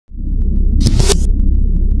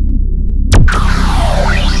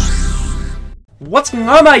What's going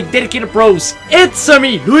on, my dedicated bros? It's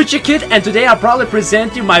me, Luigikid, and today I'll probably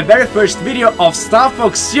present you my very first video of Star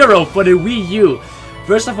Fox Zero for the Wii U.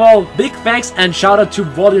 First of all, big thanks and shout out to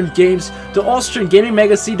Volume Games, the Austrian gaming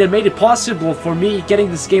magazine that made it possible for me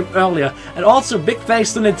getting this game earlier, and also big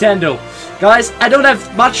thanks to Nintendo. Guys, I don't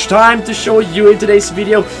have much time to show you in today's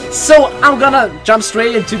video, so I'm gonna jump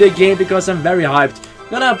straight into the game because I'm very hyped. I'm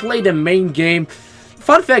gonna play the main game.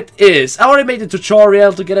 Fun fact is, I already made a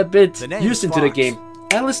tutorial to get a bit used into the game.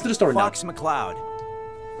 And listen to the story now. Fox McCloud.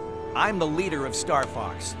 I'm the leader of Star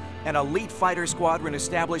Fox, an elite fighter squadron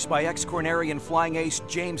established by ex-Cornerian flying ace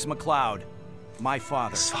James McCloud, my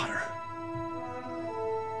father. His father.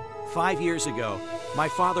 5 years ago, my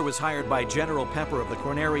father was hired by General Pepper of the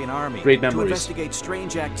Cornerian Army to investigate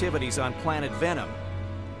strange activities on planet Venom.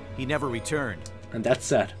 He never returned. And that's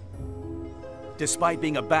sad. Despite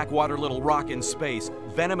being a backwater little rock in space,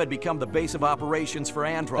 Venom had become the base of operations for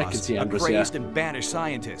Andros, a crazed and banished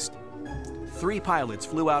scientist. 3 pilots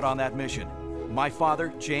flew out on that mission. My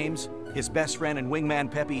father, James, his best friend and wingman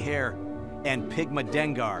Peppy Hare, and Pigma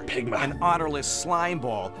Dengar, an honorless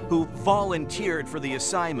slimeball who volunteered for the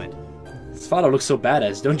assignment. His father looks so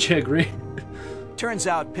badass, don't you agree? Turns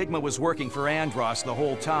out Pigma was working for Andros the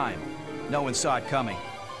whole time. No one saw it coming.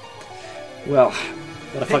 Well,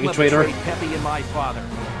 what a fucking traitor. Betrayed Peppy and my father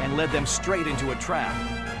and led them straight into a trap.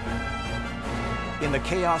 In the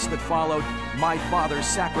chaos that followed, my father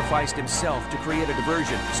sacrificed himself to create a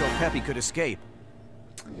diversion so Peppy could escape.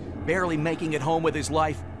 Barely making it home with his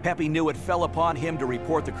life, Peppy knew it fell upon him to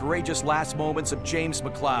report the courageous last moments of James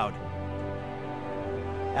McCloud.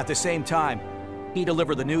 At the same time, he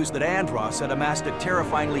delivered the news that Andros had amassed a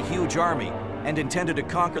terrifyingly huge army and intended to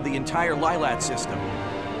conquer the entire Lilat system.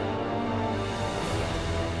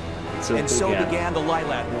 And so began the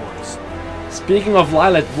Lilat Wars. Speaking of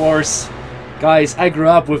Lilat Wars, guys, I grew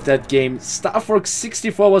up with that game. Star Fox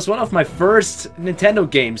 64 was one of my first Nintendo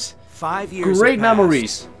games. 5 years. Great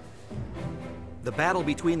memories. The battle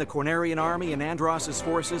between the Cornerian Army and Andros'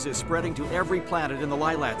 forces is spreading to every planet in the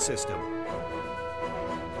Lilat system.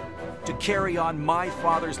 To carry on my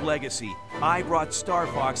father's legacy, I brought Star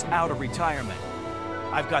Fox out of retirement.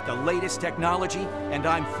 I've got the latest technology, and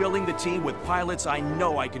I'm filling the team with pilots I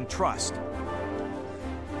know I can trust.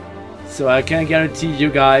 So I can guarantee you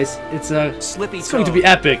guys, it's going to be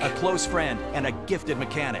epic. A close friend and a gifted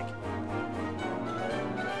mechanic.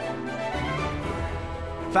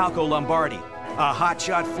 Falco Lombardi, a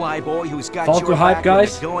hotshot flyboy who's got Falco your hype, back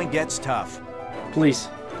guys. when the going gets tough. Please,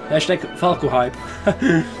 hashtag Falco hype.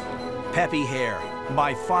 Peppy Hare,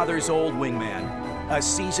 my father's old wingman. A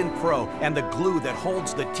seasoned pro and the glue that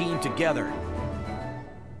holds the team together.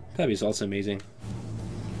 Peppy's also amazing.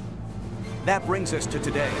 That brings us to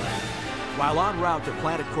today. While en route to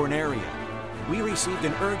planet Corneria, we received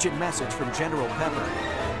an urgent message from General Pepper.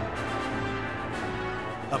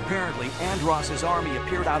 Apparently, Andros' army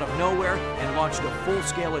appeared out of nowhere and launched a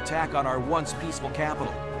full-scale attack on our once peaceful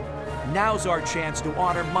capital. Now's our chance to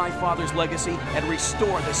honor my father's legacy and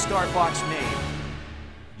restore the Star Fox name.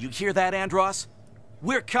 You hear that, Andros?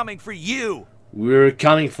 We're coming for you! We're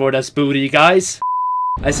coming for this booty, guys!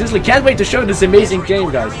 I seriously can't wait to show this amazing game,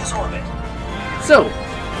 guys. So,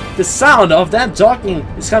 the sound of them talking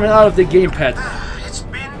is coming out of the gamepad. It's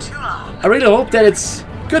been too long. I really hope that it's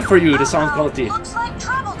good for you, the sound quality. Looks like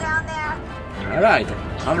trouble down there. Alright,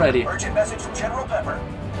 I'm ready. Urgent message from General Pepper.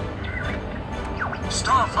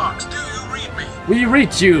 Star Fox, do you read me? We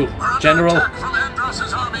read you, General. We're under attack from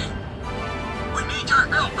Andros' army. We need your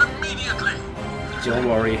help immediately. Don't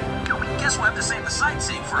worry. Guess we'll have to save the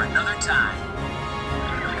sightseeing for another time.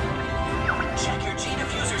 Check your G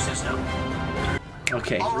diffuser system.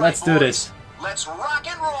 Okay, right, let's do this. Let's rock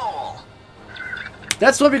and roll.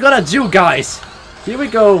 That's what we're gonna do, guys. Here we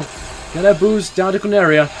go. Gonna boost down to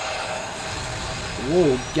Corneria.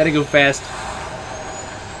 Whoa, gotta go fast.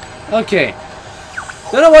 Okay.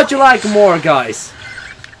 Don't know what you like more, guys.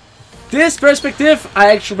 This perspective,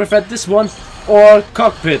 I actually prefer this one, or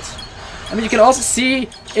cockpit. I mean, you can also see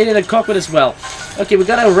it in the cockpit as well. Okay, we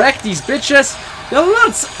gotta wreck these bitches. There are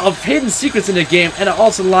lots of hidden secrets in the game, and I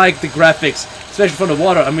also like the graphics, especially from the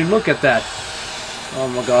water. I mean, look at that. Oh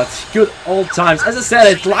my god, good old times. As I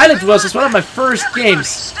said, Lilat Wars is one of my first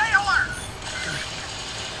games.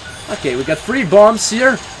 Okay, we got 3 bombs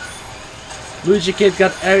here. Luigikid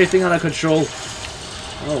got everything under control.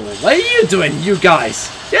 Oh, what are you doing, you guys?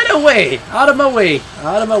 Get away! Out of my way!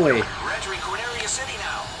 Out of my way!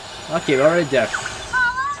 Okay, we're already there.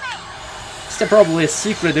 It's probably a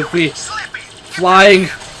secret if we flying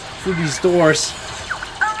through these doors.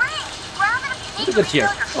 Look at here.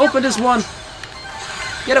 Open this one.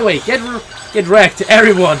 Get away. Get wrecked,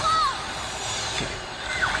 everyone.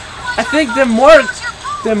 I think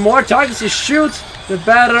the more targets you shoot, the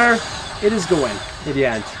better it is going in the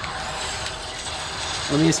end.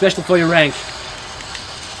 I mean, especially for your rank.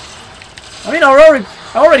 I mean, I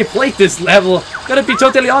already played this level. Gotta be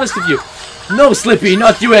totally honest with you. No, Slippy,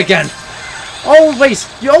 not you again.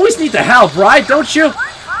 You always need the help, right? Don't you?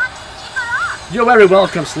 You're very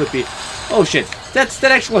welcome, Slippy. Oh shit, that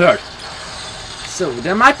actually hurt. So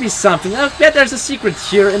there might be something. I bet there's a secret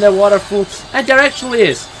here in the waterfall, and there actually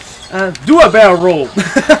is. Do a barrel roll.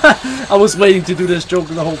 I was waiting to do this joke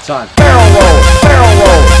the whole time. Barrel roll, barrel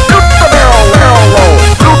roll, do a barrel roll,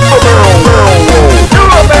 do a barrel roll, do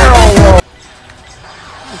a barrel roll.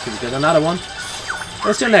 Okay, we got another one.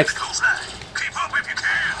 Let's do next. Keep up if you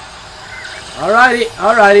can. Alrighty,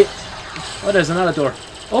 alrighty. Oh, there's another door.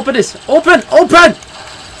 Open this. Open, open.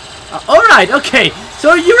 Alright, okay.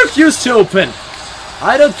 So you refuse to open.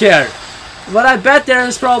 I don't care. But I bet there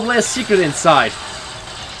is probably a secret inside.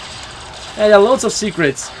 Yeah, there are loads of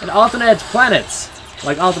secrets and alternate planets,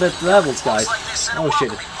 like alternate levels, guys. Oh shit!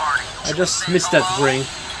 I just missed that ring.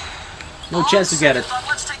 No chance to get it.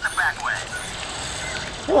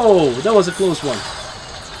 Oh, that was a close one.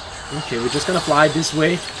 Okay, we're just gonna fly this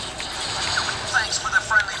way.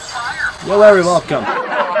 You're very welcome.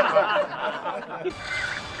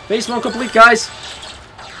 Phase 1 complete, guys.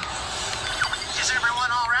 Is everyone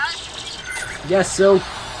all right? Yes, so.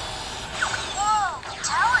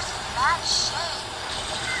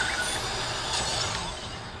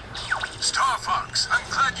 Star Fox, I'm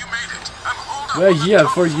glad you made it. I'm holding. We're here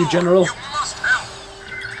for you, General. You must help.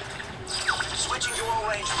 Switching to all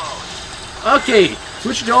range mode. Okay,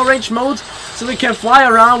 switch to all range mode so we can fly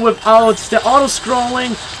around without the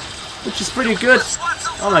auto-scrolling, which is pretty good.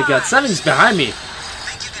 Oh my god, something's behind me.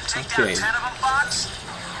 Think you can take Okay. down 10 of them, Fox?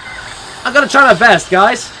 I'm gonna try my best,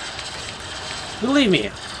 guys. Believe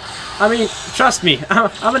me. I mean, trust me,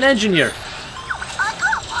 I'm an engineer.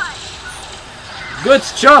 Good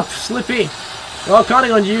job, Slippy. We're all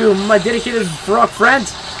counting on you, my dedicated frog friend.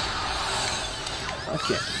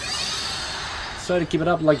 Okay. Try to keep it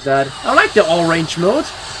up like that. I like the all-range mode.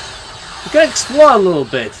 You can explore a little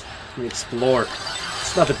bit. Explore.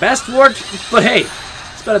 It's not the best word, but hey,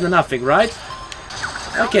 it's better than nothing, right?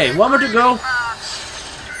 Okay, one more to go.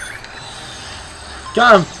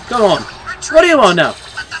 Come on. What do you want now?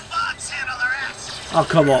 Let the bots handle their ass. Oh,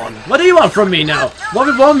 come on. What do you want from me now? What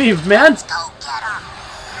do you want me, man? Go get her.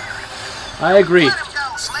 I agree. Let him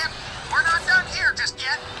go, Slip. We're not done here just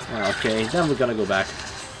yet. Okay, then we're gonna go back.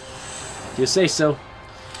 You say so.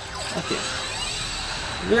 Okay.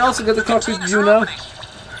 We also got the cockpit view now.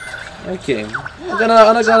 Okay. I'm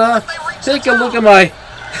gonna take a look at my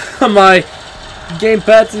my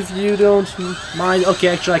gamepad if you don't mind. Okay,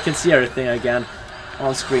 actually I can see everything again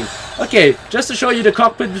on screen. Okay, just to show you the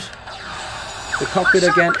cockpit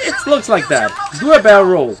again. It looks like that. Do a barrel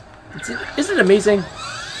roll. Isn't it amazing?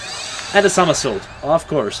 And a somersault, of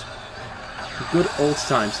course. Good old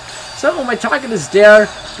times. So when my target is there,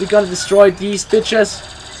 we're gonna destroy these bitches.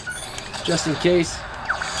 Just in case.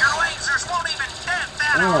 Your lasers won't even dent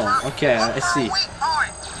that Oh, armor. okay, I see. Weak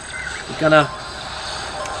point. We're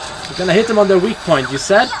gonna hit them on their weak point, you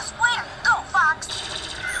said? Yes, where? Go, Fox.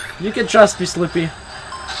 You can trust me, Slippy.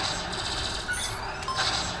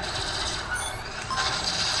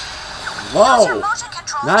 Whoa!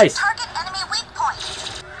 Nice. Target enemy weak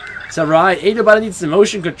point. It's alright, ain't nobody needs the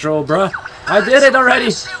motion control, bruh. I did it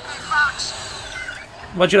already. Shoot me, Fox.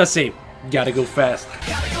 What should I say? Gotta go fast.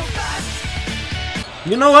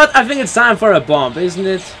 You know what? I think it's time for a bomb, isn't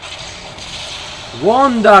it?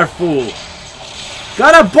 Wonderful.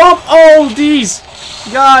 Gotta bomb all these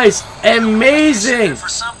guys. Amazing. For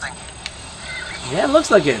something. Yeah, it looks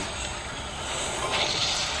like it.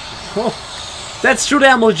 Oh, that's true to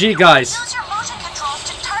MLG, guys. Use your motion controls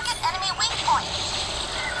to target enemy weak point.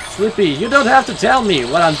 Slippy, you don't have to tell me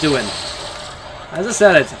what I'm doing. As I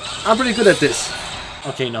said it, I'm pretty good at this.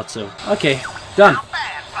 Okay, not so. Okay, done. Not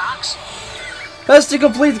bad, Fox. Quest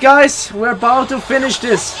complete, guys. We're about to finish I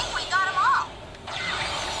this. think we got them all.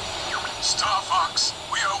 Star Fox,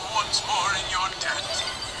 we are once more in your debt.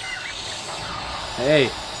 Hey,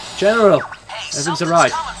 General. Hey, Everything's something's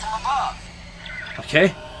alright. coming from above.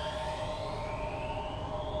 Okay.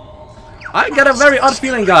 I got a very odd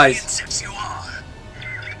feeling, guys. Since you are.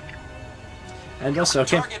 And also,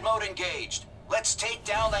 okay, Target mode engaged. Let's take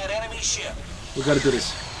down that enemy ship. we gotta do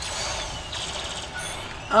this.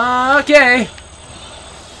 Okay.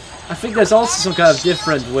 I think there's also some kind of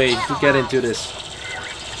different way to get into this.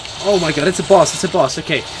 Oh my god, it's a boss, it's a boss,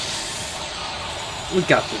 okay. We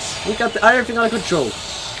got this. We got everything under control.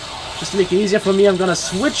 Just to make it easier for me, I'm gonna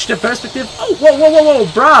switch the perspective. Oh, whoa, whoa, whoa, whoa,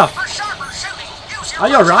 bruh! For sharper shooting, use your Are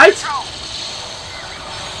you alright?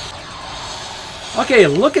 Okay,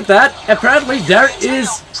 look at that. Apparently there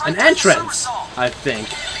is an entrance, I think.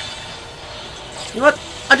 You know what?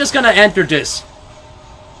 I'm just gonna enter this.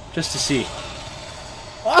 Just to see.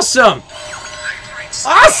 Awesome!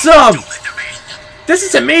 Awesome! This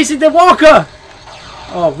is amazing, the Walker!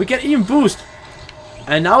 Oh, we can even boost.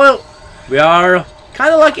 And now we are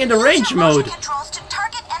kind of like in the range mode.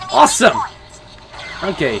 Awesome!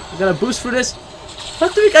 Okay, we're gonna boost for this.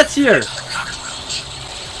 What do we got here?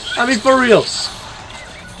 I mean, for real.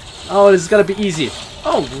 Oh, this is gonna be easy.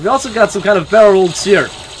 Oh, we also got some kind of barrel rolls here.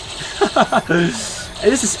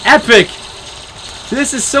 And this is epic.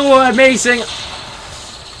 This is so amazing.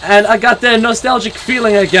 And I got the nostalgic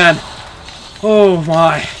feeling again. Oh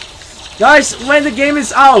my. Guys, when the game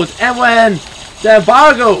is out and when the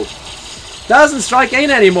embargo doesn't strike in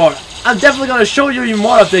anymore, I'm definitely gonna show you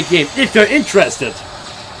more of the game if you're interested.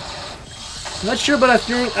 Not sure, but I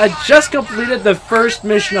think I just completed the first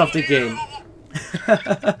mission of the game.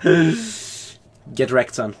 Get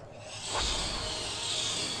wrecked, son.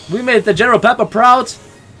 We made the General Pepper proud.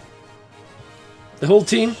 The whole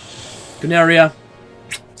team. Canaria.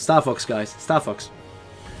 Star Fox, guys. Star Fox.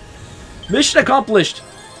 Mission accomplished.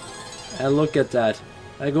 And look at that.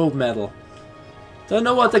 A gold medal. Don't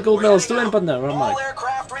know what the gold medal is doing, but never mind. All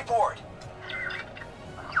aircraft report.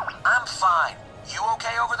 I'm fine. You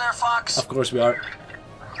okay over there, Fox? Of course we are.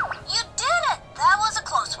 You did it! That was a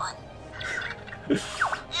close one.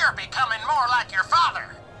 You're becoming more like your father.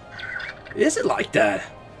 Is it like that?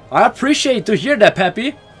 I appreciate to hear that,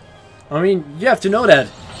 Peppy. I mean, you have to know that.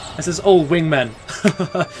 As this old wingman.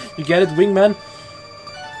 You get it, wingman?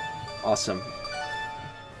 Awesome.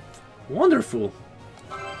 Wonderful.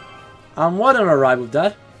 I'm more than alright with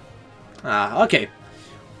that. Ah, okay.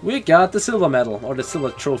 We got the silver medal, or the silver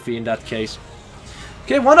trophy in that case.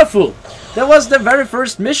 Okay, wonderful. That was the very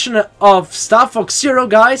first mission of Star Fox Zero,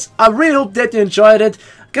 guys. I really hope that you enjoyed it.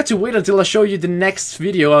 Got to wait until I show you the next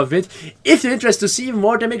video of it. If you're interested to see even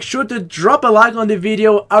more, then make sure to drop a like on the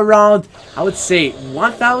video. Around, I would say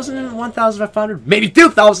 1,000, 1,500, maybe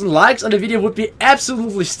 2,000 likes on the video would be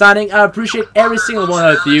absolutely stunning. I appreciate every single one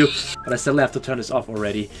of you. But I still have to turn this off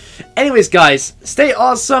already. Anyways, guys, stay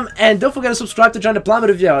awesome. And don't forget to subscribe to join the plan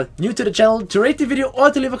if you are new to the channel, to rate the video or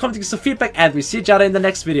to leave a comment to give some feedback. And we see each other in the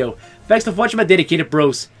next video. Thanks for watching, my dedicated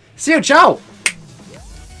bros. See you, ciao!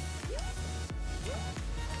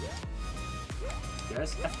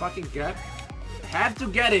 There's a fucking gap. Had to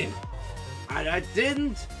get in. And I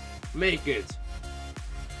didn't make it.